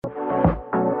So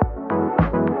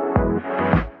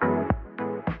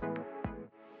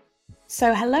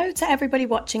hello to everybody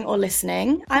watching or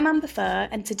listening. I'm Amber Furr,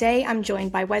 and today I'm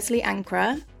joined by Wesley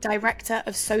Ankara, Director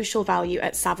of Social Value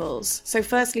at Savills. So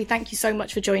firstly, thank you so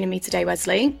much for joining me today,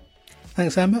 Wesley.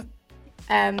 Thanks, Amber.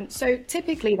 So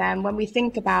typically then, when we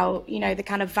think about, the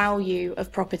kind of value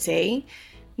of property,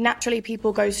 naturally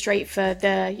people go straight for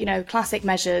the, classic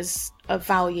measures of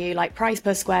value like price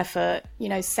per square foot,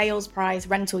 sales price,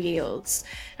 rental yields.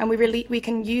 And we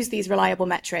can use these reliable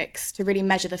metrics to really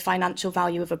measure the financial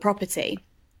value of a property.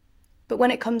 But when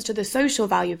it comes to the social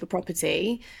value of a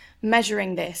property,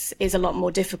 measuring this is a lot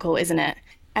more difficult, isn't it?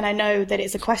 And I know that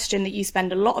it's a question that you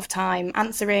spend a lot of time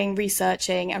answering,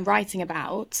 researching and writing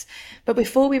about. But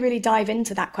before we really dive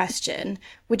into that question,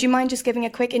 would you mind just giving a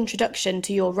quick introduction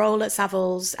to your role at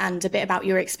Savills and a bit about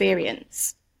your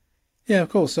experience? Yeah, of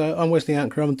course. So I'm Wesley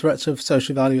Ankara. I'm Director of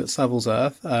Social Value at Savills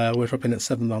Earth, which I've been at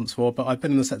 7 months for, but I've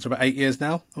been in the sector about 8 years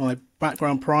now. My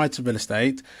background prior to real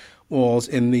estate was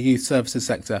in the youth services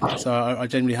sector. So I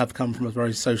generally have come from a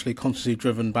very socially consciously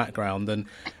driven background. And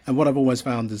what I've always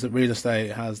found is that real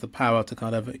estate has the power to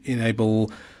kind of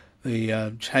enable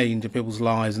the change in people's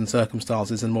lives and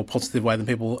circumstances in a more positive way than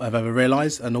people have ever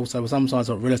realised, and also sometimes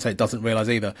what real estate doesn't realise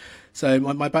either. So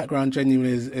my background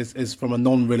genuinely is from a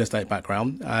non-real estate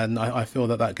background, and I feel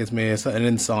that gives me a certain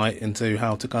insight into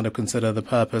how to kind of consider the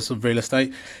purpose of real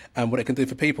estate and what it can do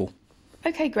for people.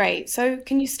 Okay, great. So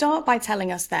can you start by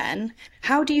telling us then,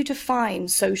 how do you define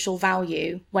social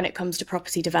value when it comes to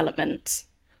property development?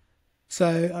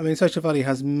 So, I mean, social value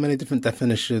has many different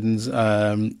definitions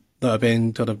that are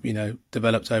being sort of,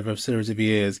 developed over a series of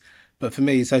years. But for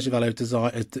me, social value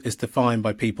is defined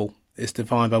by people. It's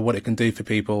defined by what it can do for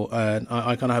people. And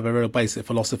I kind of have a real basic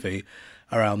philosophy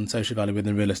around social value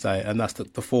within real estate, and that's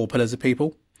the 4 pillars of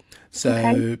people. So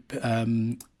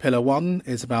okay. Pillar 1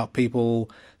 is about people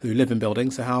who live in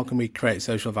buildings. So how can we create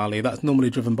social value? That's normally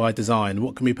driven by design.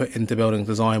 What can we put into buildings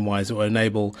design-wise that will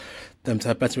enable them to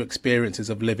have better experiences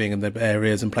of living in the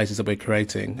areas and places that we're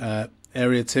creating?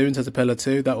 Area 2, in terms of pillar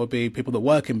 2, that would be people that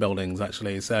work in buildings,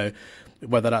 actually. So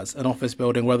whether that's an office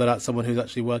building, whether that's someone who's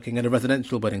actually working in a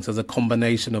residential building. So there's a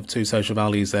combination of 2 social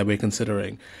values there we're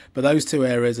considering. But those 2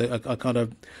 areas are kind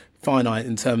of finite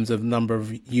in terms of number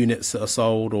of units that are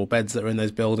sold or beds that are in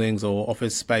those buildings or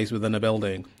office space within a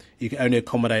building. You can only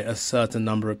accommodate a certain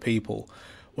number of people.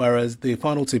 Whereas the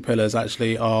final 2 pillars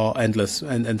actually are endless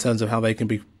in terms of how they can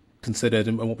be considered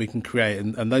and what we can create.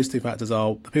 And those 2 factors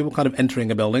are the people kind of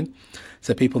entering a building.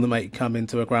 So people that might come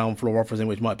into a ground floor office,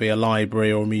 which might be a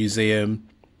library or a museum,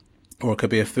 or it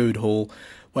could be a food hall,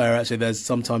 where actually there's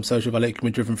sometimes social value can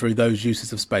be driven through those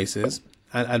uses of spaces.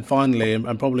 And finally,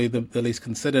 and probably the least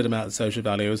considered amount of social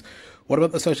value is, what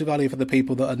about the social value for the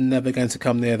people that are never going to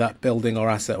come near that building or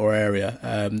asset or area?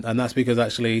 And that's because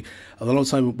actually a lot of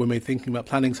time when we're thinking about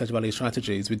planning social value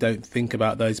strategies, we don't think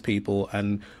about those people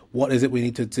and what is it we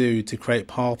need to do to create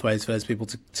pathways for those people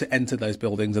to enter those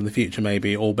buildings in the future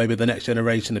maybe, or maybe the next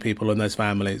generation of people and those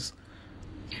families.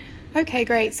 Okay,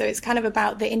 great. So it's kind of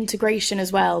about the integration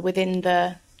as well within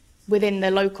the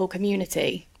local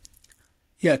community.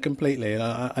 Yeah, completely. And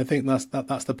I think that's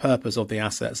the purpose of the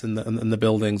assets and the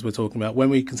buildings we're talking about. When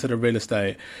we consider real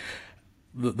estate,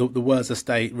 the words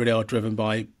estate really are driven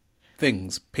by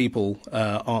things. People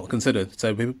aren't considered.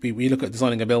 So we look at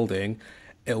designing a building,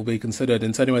 it will be considered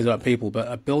in so many ways about people, but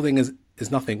a building is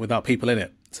nothing without people in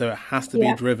it. So it has to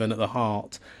be driven at the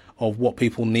heart of what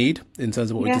people need in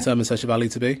terms of what we determine social value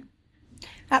to be.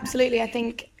 Absolutely. I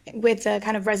think with the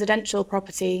kind of residential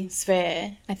property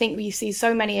sphere, I think we see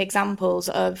so many examples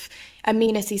of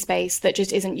amenity space that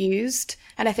just isn't used.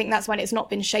 And I think that's when it's not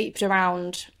been shaped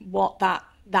around what that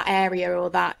area or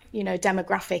that,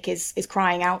 demographic is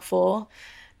crying out for.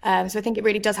 So I think it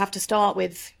really does have to start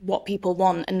with what people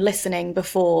want and listening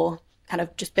before kind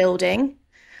of just building.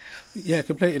 Yeah,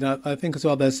 completely. And I think as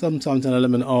well, there's sometimes an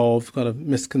element of kind of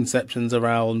misconceptions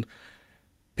around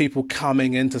people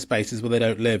coming into spaces where they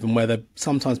don't live and where they're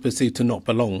sometimes perceived to not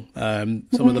belong.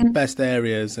 Some of the best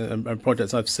areas and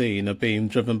projects I've seen are being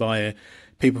driven by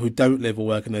people who don't live or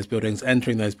work in those buildings,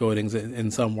 entering those buildings in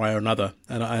some way or another.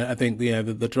 And I think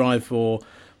the drive for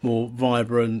more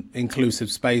vibrant,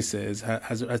 inclusive spaces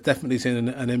has definitely seen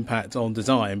an impact on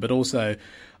design, but also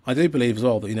I do believe as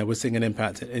well that, we're seeing an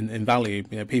impact in value.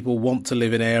 People want to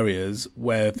live in areas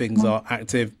where things are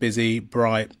active, busy,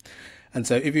 bright. And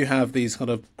so if you have these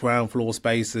kind of ground floor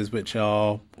spaces which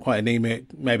are quite anemic,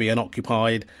 maybe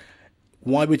unoccupied,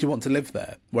 why would you want to live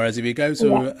there? Whereas if you go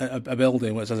to a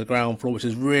building which has a ground floor which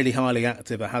is really highly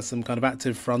active, that has some kind of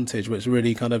active frontage which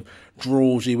really kind of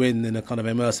draws you in a kind of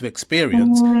immersive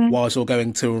experience whilst you're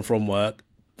going to and from work,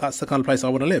 that's the kind of place I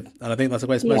want to live. And I think that's the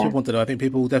place most Yeah. people want to do. I think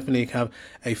people definitely have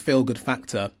a feel-good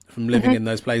factor from living in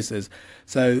those places.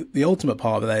 So the ultimate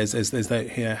part of that is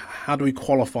that, how do we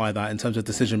qualify that in terms of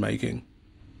decision making?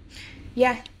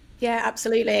 Yeah, yeah,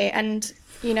 absolutely. And,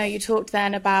 you talked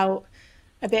then about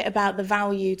a bit about the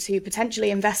value to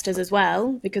potentially investors as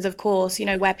well, because of course,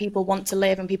 where people want to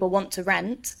live and people want to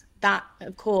rent, that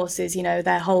of course is,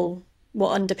 their whole,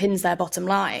 what underpins their bottom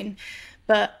line.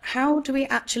 But how do we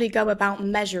actually go about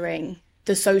measuring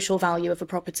the social value of a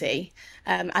property,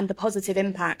 and the positive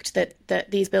impact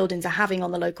that these buildings are having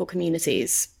on the local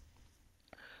communities?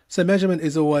 So measurement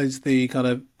is always the kind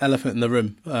of elephant in the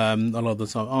room. A lot of the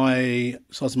time, I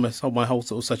started my whole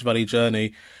sort of social value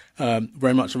journey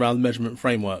very much around measurement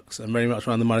frameworks and very much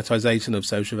around the monetization of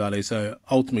social value. So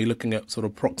ultimately, looking at sort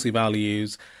of proxy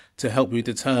values to help you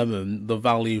determine the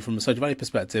value from a social value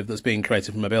perspective that's being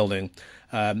created from a building.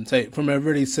 So from a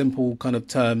really simple kind of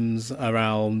terms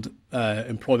around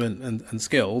employment and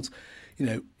skills.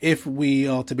 If we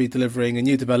are to be delivering a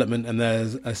new development and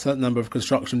there's a certain number of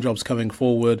construction jobs coming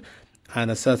forward and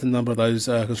a certain number of those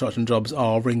construction jobs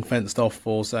are ring fenced off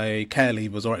for, say, care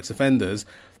leavers or ex-offenders,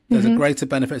 there's a greater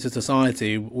benefit to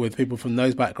society with people from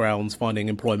those backgrounds finding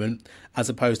employment as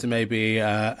opposed to maybe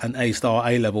an A-star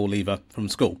A-level leaver from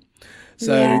school.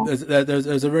 So Yeah.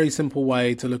 there's a very simple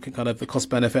way to look at kind of the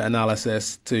cost-benefit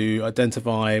analysis to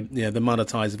identify the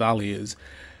monetized values.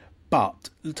 But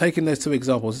taking those two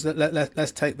examples,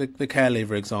 let's take the care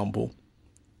leaver example.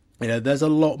 There's a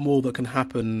lot more that can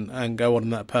happen and go on in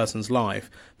that person's life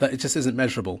that it just isn't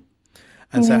measurable.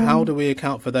 And so how do we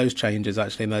account for those changes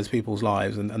actually in those people's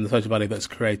lives and the social value that's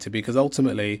created? Because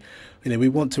ultimately, we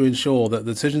want to ensure that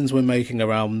the decisions we're making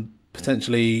around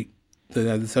potentially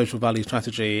the social value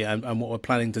strategy and what we're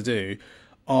planning to do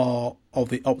are of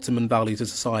the optimum value to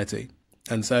society.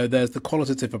 And so there's the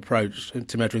qualitative approach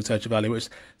to measuring social value, which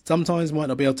sometimes might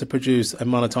not be able to produce a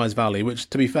monetized value, which,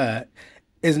 to be fair,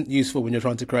 isn't useful when you're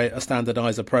trying to create a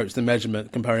standardized approach to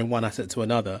measurement comparing one asset to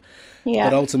another. But Yeah.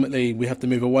 ultimately, we have to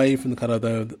move away from the kind of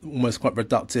the almost quite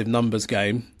reductive numbers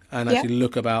game and Yeah. actually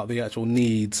look about the actual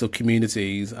needs of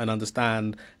communities and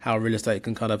understand how real estate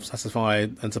can kind of satisfy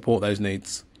and support those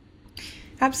needs.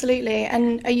 Absolutely.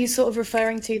 And are you sort of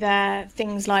referring to there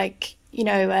things like,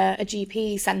 a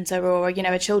GP centre or,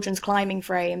 a children's climbing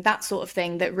frame, that sort of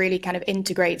thing that really kind of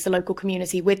integrates the local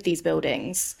community with these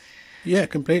buildings? Yeah,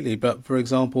 completely. But for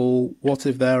example, what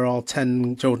if there are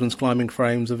 10 children's climbing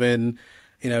frames within,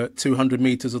 200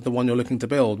 meters of the one you're looking to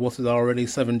build? What if there are already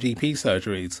 7 GP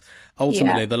surgeries?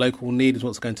 Ultimately, Yeah. the local need is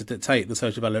what's going to dictate the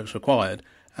social value that's required.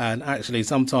 And actually,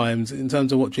 sometimes in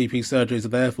terms of what GP surgeries are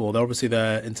there for, they're obviously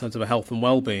there in terms of a health and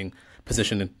well-being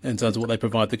position in terms of what they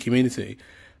provide the community.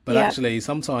 But Yeah. actually,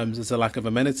 sometimes it's a lack of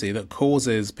amenity that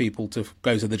causes people to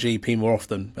go to the GP more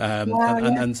often. Wow.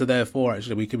 Yeah. And so therefore,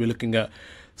 actually, we could be looking at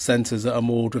centres that are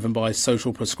more driven by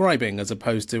social prescribing as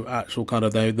opposed to actual kind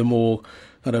of the more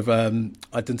kind of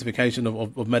identification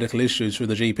of medical issues through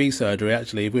the GP surgery.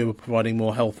 Actually, if we were providing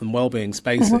more health and well-being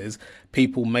spaces,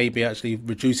 people may be actually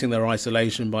reducing their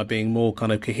isolation by being more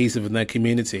kind of cohesive in their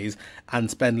communities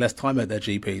and spend less time at their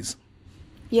GPs.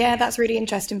 Yeah, that's a really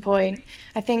interesting point.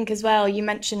 I think as well, you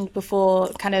mentioned before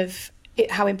kind of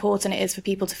how important it is for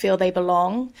people to feel they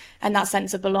belong and that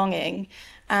sense of belonging.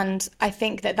 And I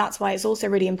think that that's why it's also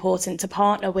really important to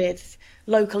partner with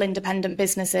local independent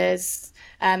businesses.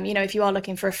 If you are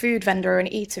looking for a food vendor or an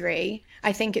eatery,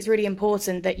 I think it's really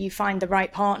important that you find the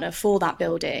right partner for that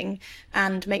building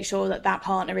and make sure that that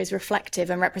partner is reflective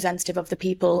and representative of the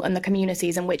people and the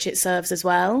communities in which it serves as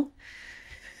well.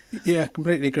 Yeah,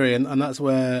 completely agree. And that's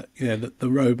where, the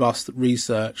robust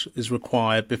research is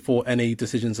required before any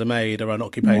decisions are made around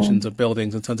occupations of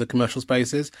buildings in terms of commercial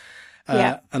spaces.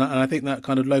 Yeah. And I think that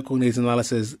kind of local needs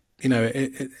analysis,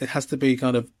 it has to be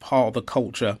kind of part of the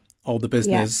culture of the Yeah.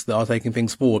 business that are taking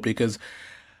things forward, because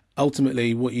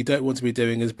ultimately what you don't want to be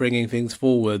doing is bringing things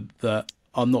forward that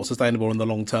are not sustainable in the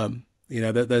long term.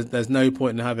 There's no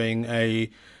point in having a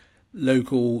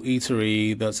local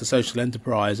eatery that's a social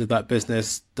enterprise if that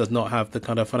business does not have the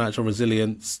kind of financial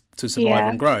resilience to survive Yeah.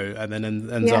 and grow, and then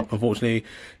ends Yeah. up unfortunately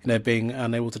being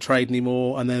unable to trade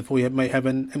anymore, and therefore you may have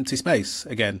an empty space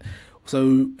again.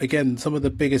 So again, some of the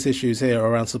biggest issues here are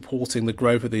around supporting the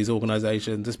growth of these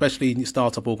organisations, especially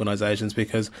startup organisations,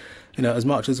 because as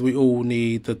much as we all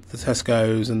need the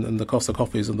Tesco's and the Costa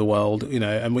Coffees of the world,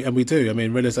 and we do. I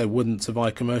mean, real estate wouldn't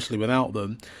survive commercially without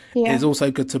them. Yeah. It's also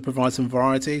good to provide some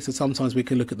variety. So sometimes we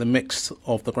can look at the mix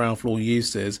of the ground floor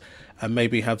uses and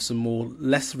maybe have some more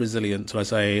less resilient, shall I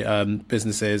say,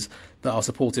 businesses that are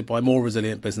supported by more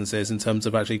resilient businesses in terms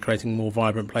of actually creating a more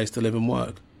vibrant place to live and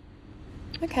work.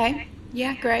 Okay.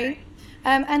 Yeah, great.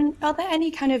 And are there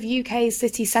any kind of UK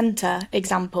city centre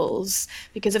examples?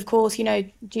 Because, of course,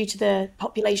 due to the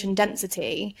population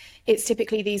density, it's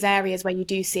typically these areas where you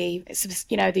do see,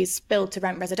 these build to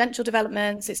rent residential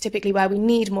developments. It's typically where we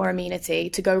need more amenity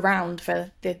to go round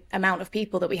for the amount of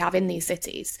people that we have in these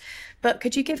cities. But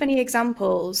could you give any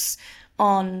examples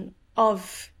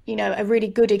of a really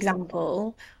good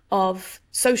example of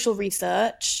social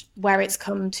research where it's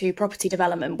come to property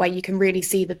development, where you can really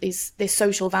see that this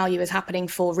social value is happening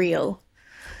for real?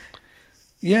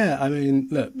 Yeah, I mean,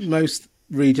 look, most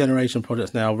regeneration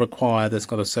projects now require this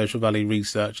kind of social value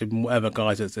research in whatever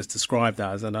guise it's described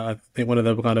as. And I think one of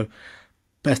the kind of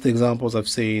best examples I've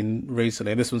seen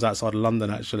recently, and this one's outside of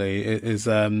London actually, is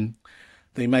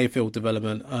the Mayfield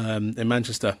development in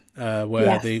Manchester,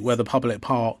 where the public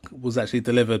park was actually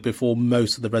delivered before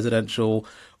most of the residential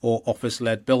or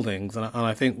office-led buildings. And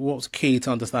I think what's key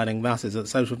to understanding that is that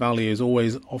social value has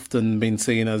always often been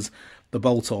seen as the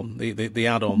bolt-on, the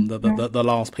add-on, the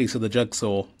last piece of the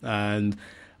jigsaw. And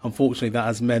unfortunately, that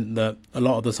has meant that a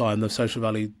lot of the time the social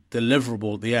value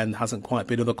deliverable at the end hasn't quite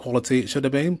been of the quality it should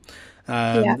have been.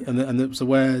 Yeah. And so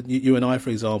where you and I,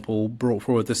 for example, brought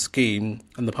forward this scheme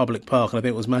and the public park, and I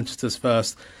think it was Manchester's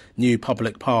first new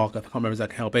public park. I can't remember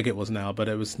exactly how big it was now, but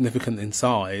it was significant in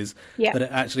size, Yeah. that it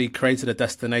actually created a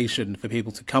destination for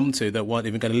people to come to that weren't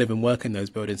even going to live and work in those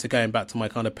buildings. So going back to my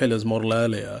kind of pillars model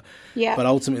earlier, Yeah. but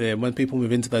ultimately when people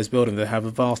move into those buildings, they have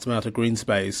a vast amount of green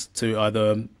space to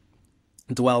either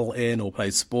dwell in or play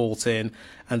sport in,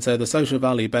 and so the social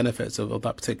value benefits of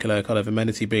that particular kind of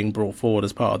amenity being brought forward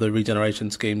as part of the regeneration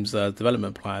scheme's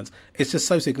development plans, it's just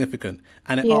so significant,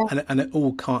 and Yeah. it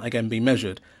all can't again be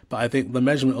measured. But I think the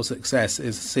measurement of success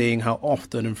is seeing how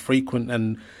often and frequent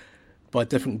and by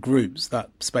different groups that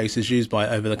space is used by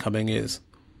over the coming years.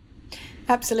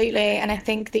 Absolutely. And I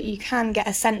think that you can get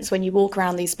a sense when you walk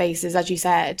around these spaces, as you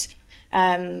said,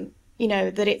 that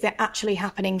it's actually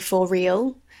happening for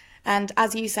real. And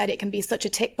as you said, it can be such a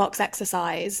tick box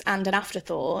exercise and an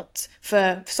afterthought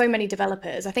for so many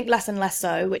developers. I think less and less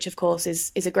so, which of course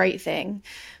is a great thing.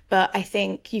 But I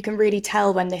think you can really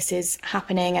tell when this is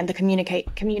happening and the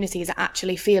communities are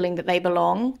actually feeling that they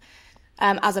belong,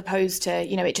 as opposed to,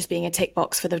 it just being a tick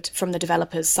box from the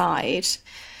developer's side.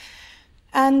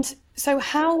 And so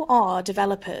how are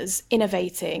developers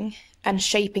innovating and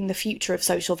shaping the future of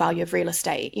social value of real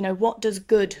estate? What does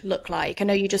good look like? I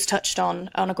know you just touched on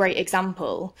a great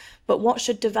example, but what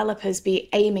should developers be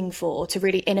aiming for to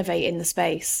really innovate in the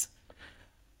space?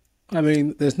 I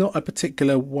mean, there's not a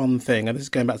particular one thing, and this is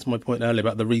going back to my point earlier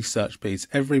about the research piece.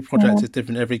 Every project is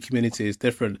different, every community is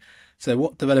different. So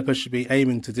what developers should be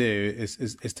aiming to do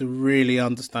is to really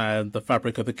understand the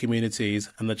fabric of the communities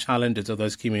and the challenges of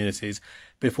those communities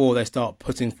before they start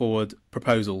putting forward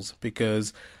proposals.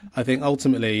 Because I think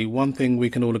ultimately one thing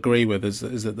we can all agree with is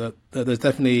that there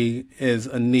definitely is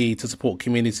a need to support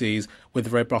communities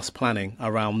with robust planning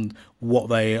around what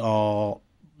they are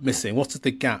missing, what's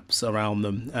the gaps around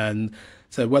them. And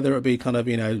so whether it be kind of,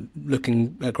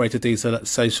 looking at greater detail at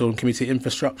social and community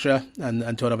infrastructure and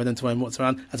trying to identify what's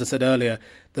around. As I said earlier,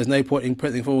 there's no point in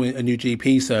putting forward a new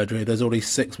GP surgery. There's already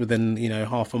 6 within,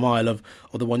 half a mile of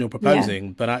the one you're proposing.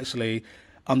 Yeah. But actually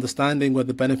understanding where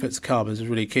the benefits come is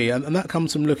really key. And that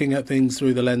comes from looking at things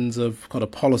through the lens of kind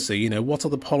of policy. What are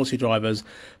the policy drivers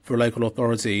for local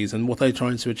authorities and what they're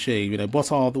trying to achieve? What's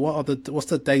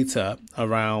the data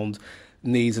around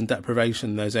needs and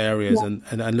deprivation in those areas, Yeah.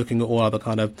 and looking at all other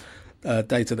kind of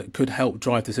data that could help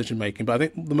drive decision making. But I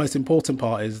think the most important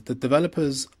part is that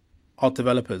developers are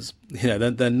developers.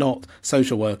 They're not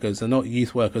social workers, they're not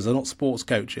youth workers, they're not sports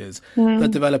coaches. They're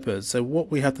developers. So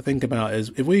what we have to think about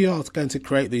is if we are going to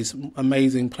create these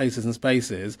amazing places and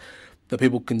spaces that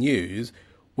people can use,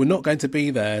 we're not going to be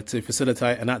there to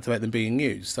facilitate and activate them being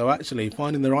used. So actually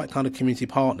finding the right kind of community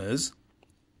partners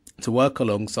to work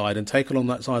alongside and take along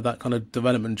that side, that kind of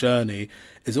development journey,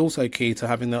 is also key to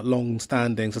having that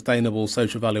long-standing, sustainable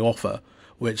social value offer,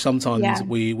 which sometimes Yeah.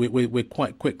 we're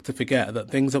quite quick to forget that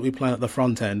things that we plan at the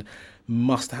front end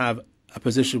must have a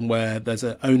position where there's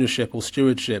an ownership or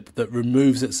stewardship that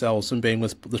removes itself from being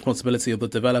the responsibility of the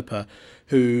developer,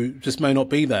 who just may not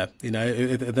be there.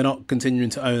 If they're not continuing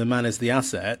to own and manage the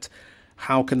asset,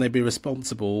 how can they be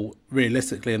responsible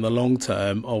realistically in the long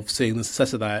term of seeing the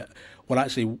success of that? Well,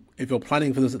 actually, if you're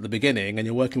planning for this at the beginning and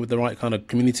you're working with the right kind of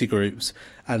community groups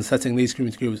and setting these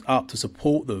community groups up to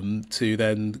support them to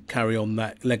then carry on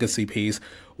that legacy piece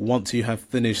once you have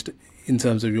finished in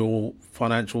terms of your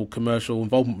financial, commercial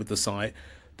involvement with the site,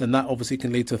 then that obviously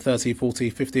can lead to 30, 40,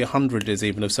 50, 100 years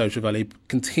even of social value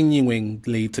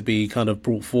continuingly to be kind of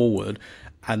brought forward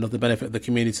and of the benefit of the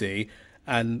community.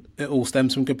 And it all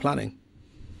stems from good planning.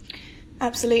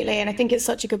 Absolutely. And I think it's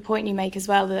such a good point you make as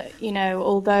well that,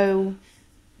 although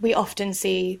we often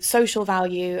see social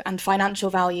value and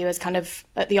financial value as kind of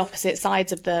at the opposite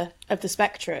sides of the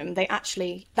spectrum, they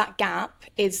actually, that gap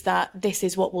is that this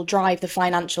is what will drive the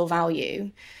financial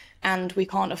value. And we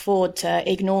can't afford to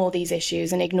ignore these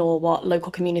issues and ignore what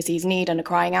local communities need and are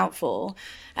crying out for.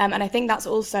 And I think that's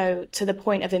also to the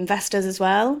point of investors as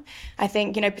well. I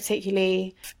think,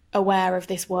 particularly aware of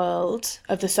this world,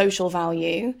 of the social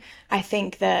value, I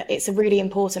think that it's a really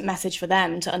important message for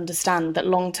them to understand that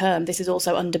long term, this is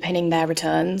also underpinning their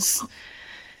returns.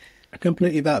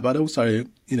 Completely that, but also,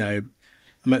 I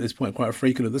make this point quite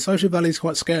frequently. The social value is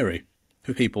quite scary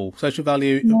for people. Social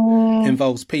value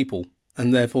involves people,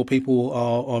 and therefore people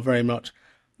are very much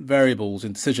variables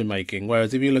in decision making.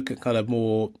 Whereas if you look at kind of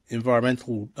more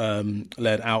environmental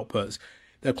led outputs,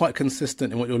 they're quite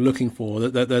consistent in what you're looking for.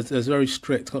 There's very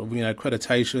strict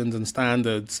accreditations and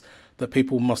standards that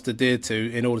people must adhere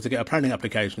to in order to get a planning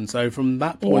application. So from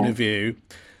that point of view,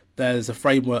 there's a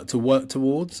framework to work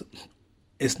towards.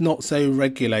 It's not so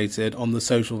regulated on the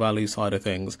social value side of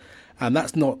things, and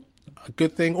that's not a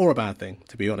good thing or a bad thing,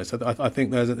 to be honest. I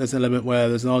think there's an element where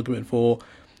there's an argument for,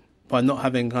 by not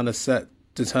having kind of set,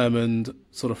 determined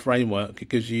sort of framework, it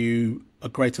gives you a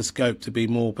greater scope to be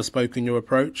more bespoke in your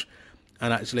approach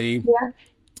and actually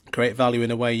create value in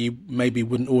a way you maybe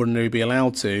wouldn't ordinarily be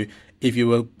allowed to if you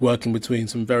were working between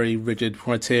some very rigid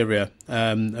criteria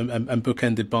and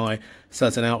bookended by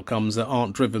certain outcomes that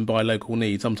aren't driven by local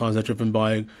needs. Sometimes they're driven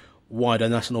by wider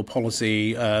national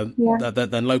policy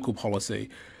than local policy.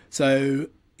 So,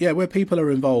 where people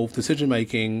are involved, decision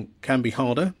making can be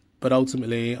harder, but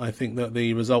ultimately I think that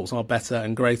the results are better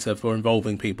and greater for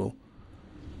involving people.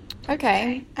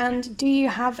 Okay. And do you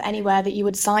have anywhere that you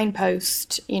would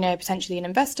signpost, potentially an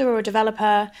investor or a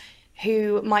developer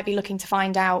who might be looking to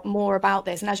find out more about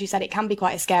this? And as you said, it can be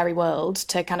quite a scary world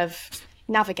to kind of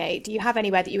navigate. Do you have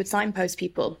anywhere that you would signpost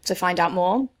people to find out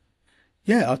more?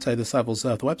 Yeah, I'd say the Savills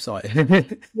Earth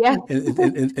website. Yeah.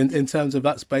 in terms of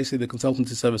that's basically the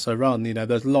consultancy service I run.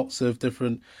 There's lots of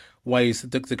different ways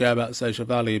to go about social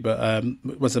value, but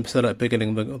as I said at the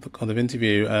beginning of the kind of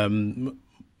interview,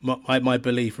 my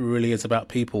belief really is about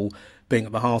people being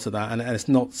at the heart of that, and it's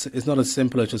not as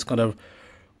simple as just kind of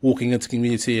walking into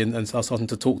community and starting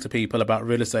to talk to people about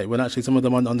real estate when actually some of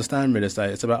them understand real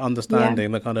estate. It's about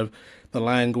understanding the kind of the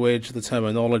language, the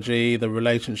terminology, the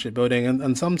relationship building,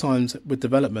 and sometimes with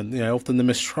development, often the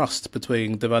mistrust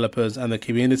between developers and the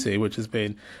community, which has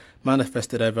been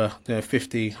manifested over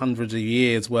 50, hundreds of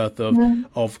years worth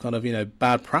of kind of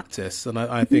bad practice. And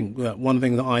I think that one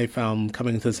thing that I found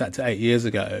coming into the sector 8 years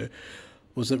ago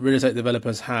was that real estate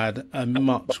developers had a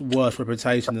much worse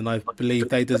reputation than I believe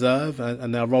they deserve.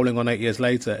 And now rolling on 8 years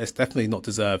later, it's definitely not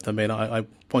deserved. I mean, I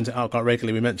point it out quite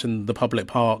regularly. We mentioned the public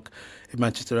park in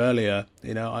Manchester earlier.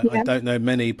 I don't know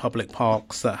many public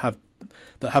parks that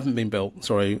haven't been built,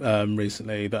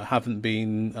 recently, that haven't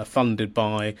been funded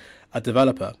by a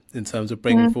developer in terms of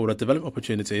bringing forward a development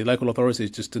opportunity. Local authorities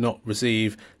just do not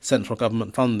receive central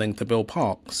government funding to build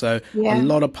parks. So a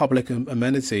lot of public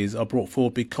amenities are brought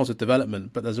forward because of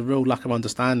development, but there's a real lack of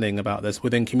understanding about this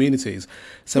within communities.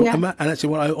 So, and actually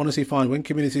what I honestly find, when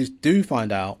communities do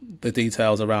find out the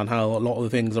details around how a lot of the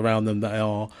things around them that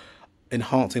are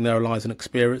enhancing their lives and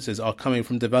experiences are coming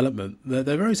from development, they're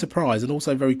very surprised and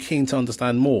also very keen to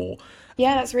understand more.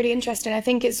 Yeah, that's really interesting. I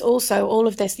think it's also all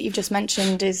of this that you've just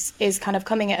mentioned is kind of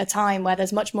coming at a time where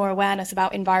there's much more awareness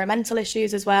about environmental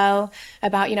issues as well,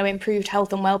 about, improved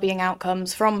health and well-being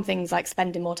outcomes from things like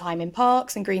spending more time in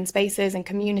parks and green spaces and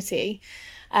community.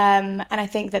 And I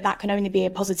think that can only be a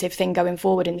positive thing going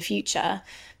forward in the future.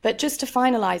 But just to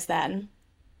finalise then,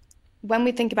 when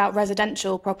we think about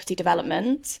residential property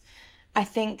development, I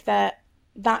think that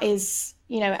is,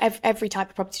 every type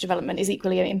of property development is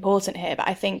equally important here. But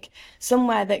I think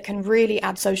somewhere that can really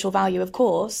add social value, of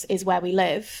course, is where we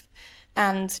live,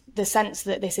 and the sense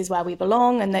that this is where we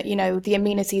belong and that, the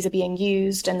amenities are being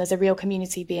used and there's a real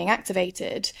community being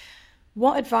activated.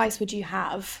 What advice would you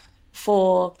have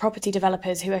for property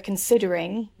developers who are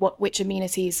considering which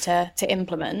amenities to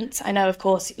implement? I know, of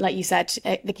course, like you said,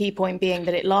 the key point being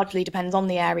that it largely depends on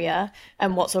the area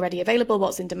and what's already available,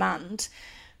 what's in demand.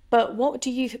 But what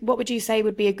would you say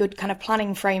would be a good kind of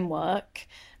planning framework,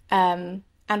 and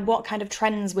what kind of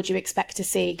trends would you expect to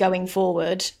see going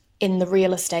forward in the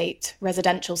real estate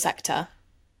residential sector?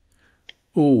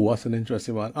 Oh, that's an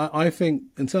interesting one. I think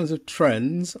in terms of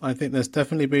trends, I think there's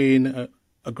definitely been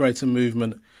a greater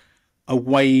movement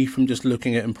away from just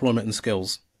looking at employment and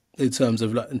skills in terms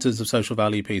of social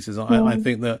value pieces. I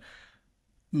think that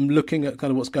looking at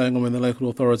kind of what's going on in the local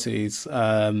authorities,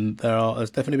 there's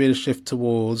definitely been a shift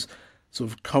towards sort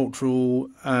of cultural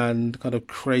and kind of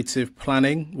creative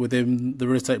planning within the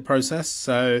real estate process.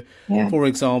 So, for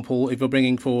example, if you're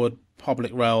bringing forward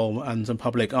public realm and some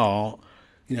public art,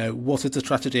 what is the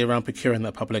strategy around procuring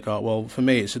that public art? Well, for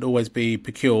me, it should always be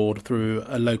procured through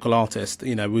a local artist.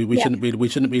 We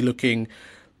shouldn't be looking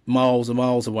miles and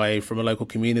miles away from a local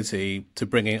community to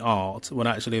bring in art when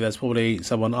actually there's probably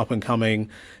someone up and coming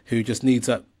who just needs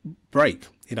that break,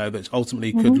 that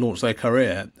ultimately could launch their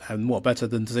career. And what better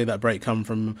than to see that break come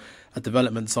from a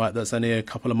development site that's only a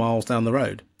couple of miles down the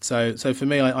road. So for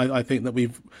me, I think that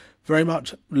we've very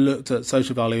much looked at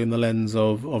social value in the lens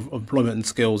of employment and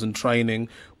skills and training,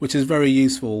 which is very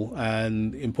useful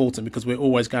and important because we're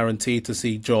always guaranteed to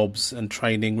see jobs and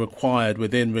training required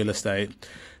within real estate.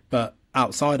 But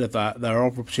outside of that, there are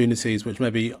opportunities which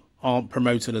maybe aren't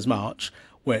promoted as much,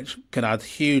 which can add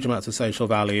huge amounts of social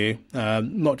value,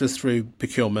 not just through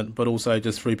procurement, but also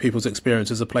just through people's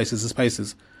experiences of places and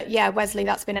spaces. Yeah, Wesley,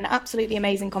 that's been an absolutely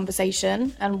amazing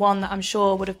conversation and one that I'm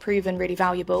sure would have proven really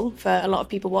valuable for a lot of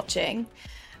people watching.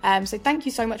 So thank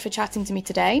you so much for chatting to me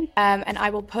today. And I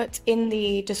will put in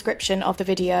the description of the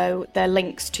video the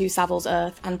links to Savills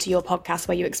Earth and to your podcast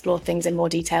where you explore things in more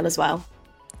detail as well.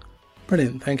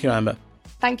 Brilliant. Thank you, Amber.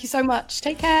 Thank you so much.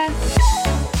 Take care.